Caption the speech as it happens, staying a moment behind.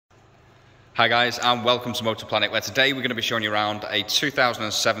Hi guys, and welcome to Motor Planet, where today we're going to be showing you around a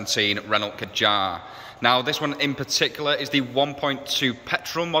 2017 Renault Kajar. Now this one in particular is the 1.2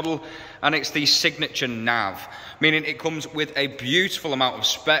 petrol model, and it's the signature nav, meaning it comes with a beautiful amount of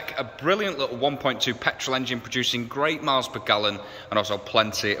spec, a brilliant little 1.2 petrol engine producing great miles per gallon, and also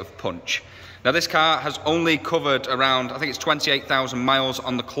plenty of punch. Now this car has only covered around, I think it's 28,000 miles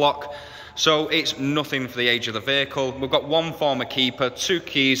on the clock, so it's nothing for the age of the vehicle. We've got one former keeper, 2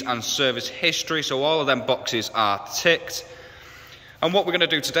 keys and service history, so all of them boxes are ticked. And what we're going to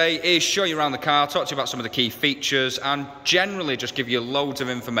do today is show you around the car, talk to you about some of the key features, and generally just give you loads of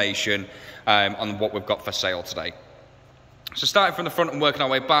information on what we've got for sale today. So starting from the front and working our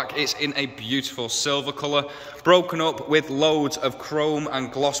way back, it's in a beautiful silver colour, broken up with loads of chrome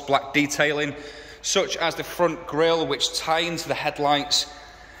and gloss black detailing, such as the front grille, which tie into the headlights.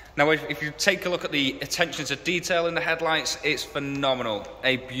 Now, if you take a look at the attention to detail in the headlights, it's phenomenal.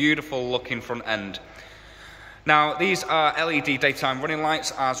 A beautiful looking front end. Now, these are LED daytime running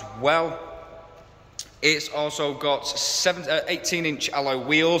lights as well. It's also got 18-inch alloy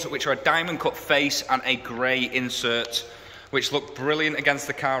wheels, which are a diamond cut face and a grey insert, which look brilliant against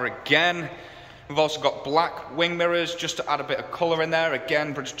the car again. We've also got black wing mirrors, just to add a bit of colour in there,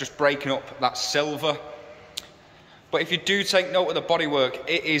 again, just breaking up that silver. But if you do take note of the bodywork,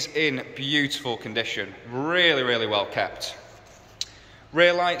 it is in beautiful condition. Really, really well kept.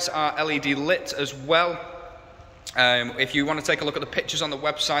 Rear lights are LED lit as well. If you want to take a look at the pictures on the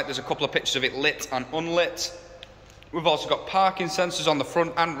website, there's a couple of pictures of it lit and unlit. We've also got parking sensors on the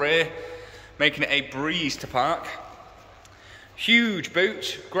front and rear, making it a breeze to park. Huge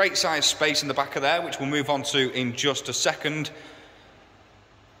boot, great size space in the back of there, which we'll move on to in just a second.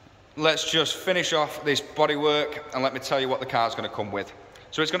 Let's just finish off this bodywork and let me tell you what the car's going to come with.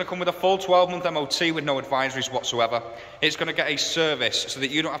 So it's going to come with a full 12-month MOT with no advisories whatsoever. It's going to get a service so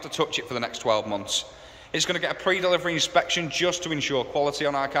that you don't have to touch it for the next 12 months. It's going to get a pre-delivery inspection just to ensure quality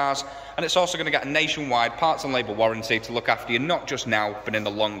on our cars, and it's also going to get a nationwide parts and labour warranty to look after you not just now but in the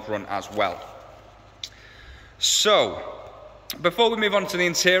long run as well. So before we move on to the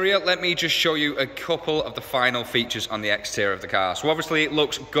interior, let me just show you a couple of the final features on the exterior of the car. So obviously it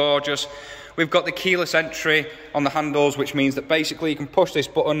looks gorgeous. We've got the keyless entry on the handles, which means that basically you can push this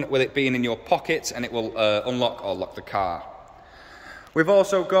button with it being in your pocket and it will unlock or lock the car. We've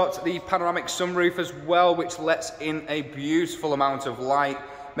also got the panoramic sunroof as well, which lets in a beautiful amount of light,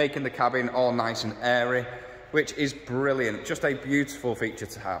 making the cabin all nice and airy, which is brilliant. Just a beautiful feature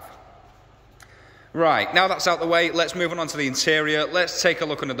to have. Right, now that's out the way, let's move on to the interior. Let's take a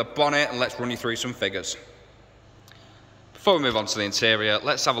look under the bonnet and let's run you through some figures. Before we move on to the interior,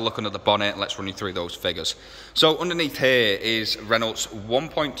 let's have a look under the bonnet and let's run you through those figures. So underneath here is Renault's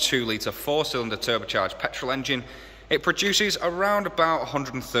 1.2 litre 4-cylinder turbocharged petrol engine. It produces around about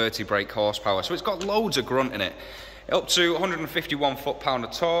 130 brake horsepower, so it's got loads of grunt in it. Up to 151 foot-pound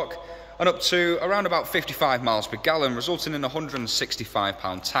of torque and up to around about 55 miles per gallon, resulting in a 165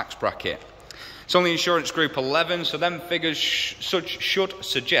 pound tax bracket. It's only insurance group 11, so them figures should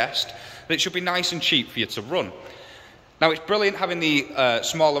suggest that it should be nice and cheap for you to run. Now, it's brilliant having the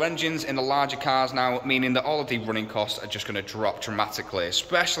smaller engines in the larger cars now, meaning that all of the running costs are just going to drop dramatically,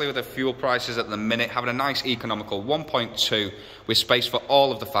 especially with the fuel prices at the minute. Having a nice economical 1.2 with space for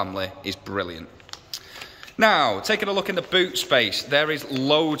all of the family is brilliant. Now, taking a look in the boot space, there is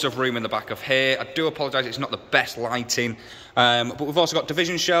loads of room in the back of here. I do apologise, it's not the best lighting, but we've also got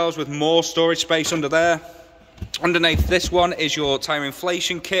division shelves with more storage space under there. Underneath this one is your tyre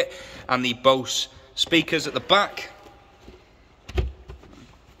inflation kit and the Bose speakers at the back.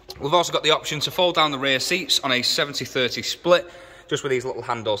 We've also got the option to fold down the rear seats on a 70-30 split, just with these little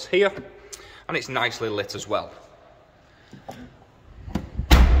handles here, and it's nicely lit as well.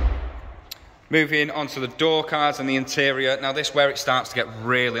 Moving on to the door cards and the interior. Now this is where it starts to get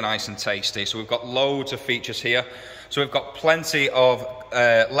really nice and tasty. So we've got loads of features here. So we've got plenty of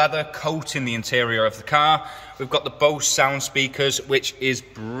leather coating the interior of the car. We've got the Bose sound speakers, which is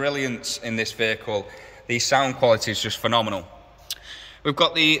brilliant in this vehicle. The sound quality is just phenomenal. We've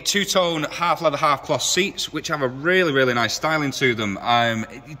got the two-tone half leather, half cloth seats, which have a really, really nice styling to them.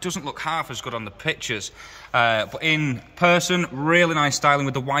 It doesn't look half as good on the pictures, but in person, really nice styling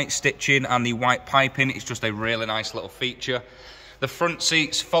with the white stitching and the white piping. It's just a really nice little feature. The front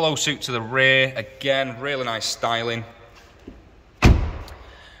seats follow suit to the rear. Again, really nice styling.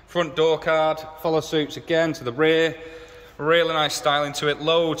 Front door card, follow suits again to the rear. Really nice styling to it.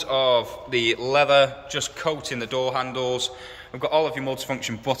 Loads of the leather just coating the door handles. We've got all of your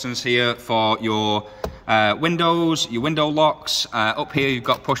multifunction buttons here for your windows, your window locks. Up here you've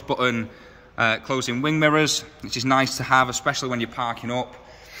got push button closing wing mirrors, which is nice to have, especially when you're parking up.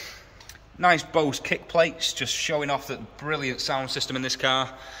 Nice Bose kick plates, just showing off the brilliant sound system in this car.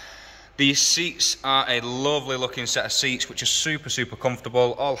 The seats are a lovely looking set of seats, which are super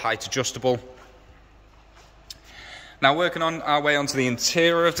comfortable, all height adjustable. Now working on our way onto the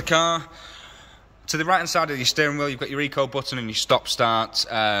interior of the car. To the right hand side of your steering wheel, you've got your eco button and your stop start.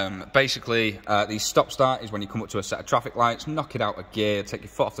 Basically, the stop start is when you come up to a set of traffic lights, knock it out of gear, take your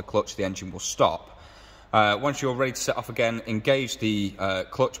foot off the clutch, the engine will stop. Once you're ready to set off again, engage the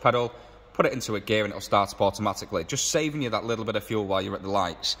clutch pedal, put it into a gear and it'll start up automatically, just saving you that little bit of fuel while you're at the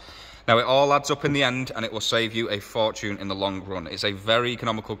lights. Now it all adds up in the end and it will save you a fortune in the long run. It's a very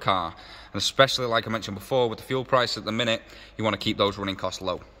economical car, and especially like I mentioned before, with the fuel price at the minute, you want to keep those running costs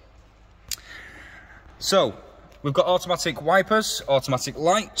low. So, we've got automatic wipers, automatic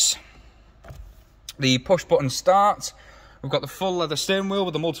lights, the push button start, we've got the full leather steering wheel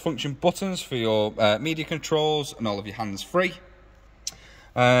with the multifunction buttons for your media controls and all of your hands free.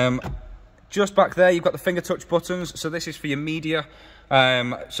 Just back there you've got the finger touch buttons, so this is for your media,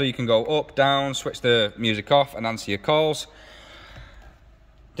 so you can go up, down, switch the music off and answer your calls.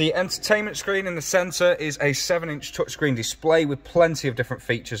 The entertainment screen in the centre is a 7-inch touchscreen display with plenty of different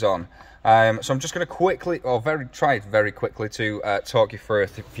features on. So I'm just going to quickly, or try very quickly to talk you through a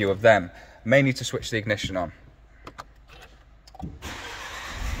few of them. May need to switch the ignition on.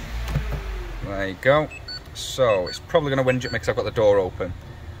 There you go. So it's probably going to whinge at me because I've got the door open.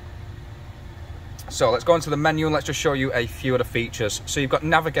 So let's go into the menu and let's just show you a few of the features. So you've got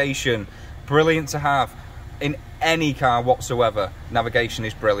navigation, brilliant to have. In any car whatsoever, navigation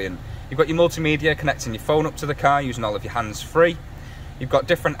is brilliant. You've got your multimedia, connecting your phone up to the car using all of your hands free. You've got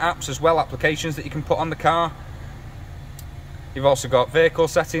different apps as well, applications that you can put on the car. You've also got vehicle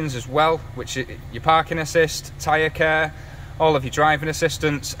settings as well, which is your parking assist, tyre care, all of your driving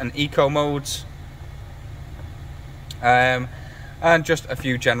assistance and eco modes. And just a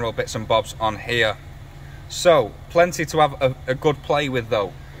few general bits and bobs on here. So, plenty to have a good play with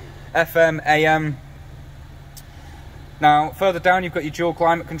though. FM, AM. Now, further down you've got your dual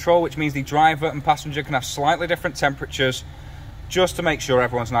climate control, which means the driver and passenger can have slightly different temperatures, just to make sure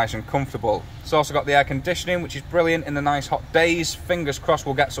everyone's nice and comfortable. It's also got the air conditioning, which is brilliant in the nice hot days. Fingers crossed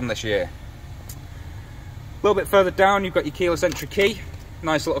we'll get some this year. A little bit further down you've got your keyless entry key.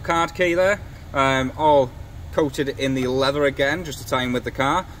 Nice little card key there. All coated in the leather again, just to tie in with the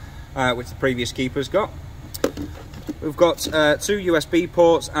car, which the previous keeper's got. We've got 2 USB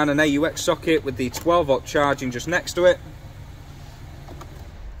ports and an AUX socket with the 12-volt charging just next to it.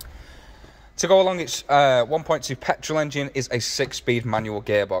 To go along its 1.2 petrol engine is a 6-speed manual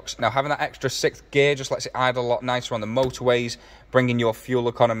gearbox. Now having that extra 6th gear just lets it idle a lot nicer on the motorways, bringing your fuel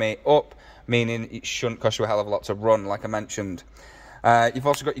economy up, meaning it shouldn't cost you a hell of a lot to run, like I mentioned. You've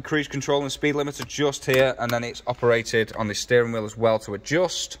also got your cruise control and speed limiter just here, and then it's operated on the steering wheel as well to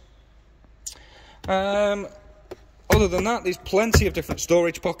adjust. Other than that, there's plenty of different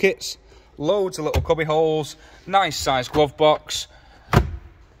storage pockets, loads of little cubby holes, nice sized glove box.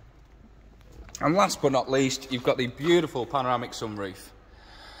 And last but not least, you've got the beautiful panoramic sunroof.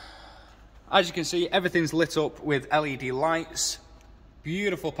 As you can see, everything's lit up with LED lights,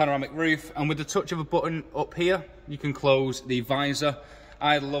 beautiful panoramic roof, and with the touch of a button up here, you can close the visor.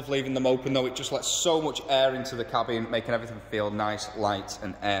 I love leaving them open though, it just lets so much air into the cabin, making everything feel nice, light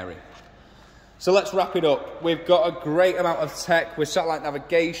and airy. So let's wrap it up. We've got a great amount of tech with satellite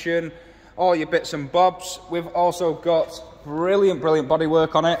navigation, all your bits and bobs. We've also got brilliant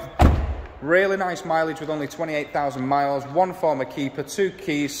bodywork on it. Really nice mileage with only 28,000 miles, 1 former keeper, 2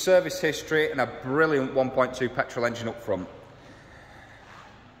 keys, service history, and a brilliant 1.2 petrol engine up front.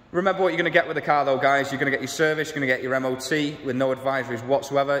 Remember what you're going to get with the car though, guys. You're going to get your service, you're going to get your MOT with no advisories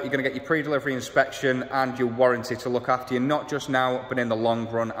whatsoever. You're going to get your pre-delivery inspection and your warranty to look after you, not just now, but in the long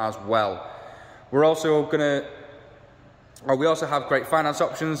run as well. We're also going to we also have great finance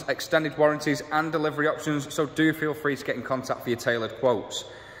options, extended warranties and delivery options, so do feel free to get in contact for your tailored quotes.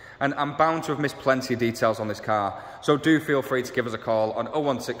 And I'm bound to have missed plenty of details on this car, so do feel free to give us a call on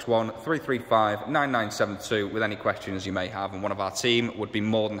 0161 335 9972 with any questions you may have, and one of our team would be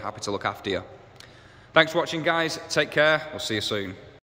more than happy to look after you. Thanks for watching, guys. Take care. We'll see you soon.